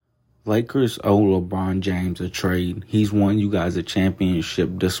Lakers owe LeBron James a trade. He's won you guys a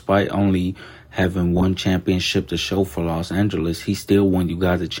championship. Despite only having one championship to show for Los Angeles, he still won you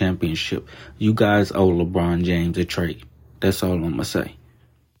guys a championship. You guys owe LeBron James a trade. That's all I'm going to say.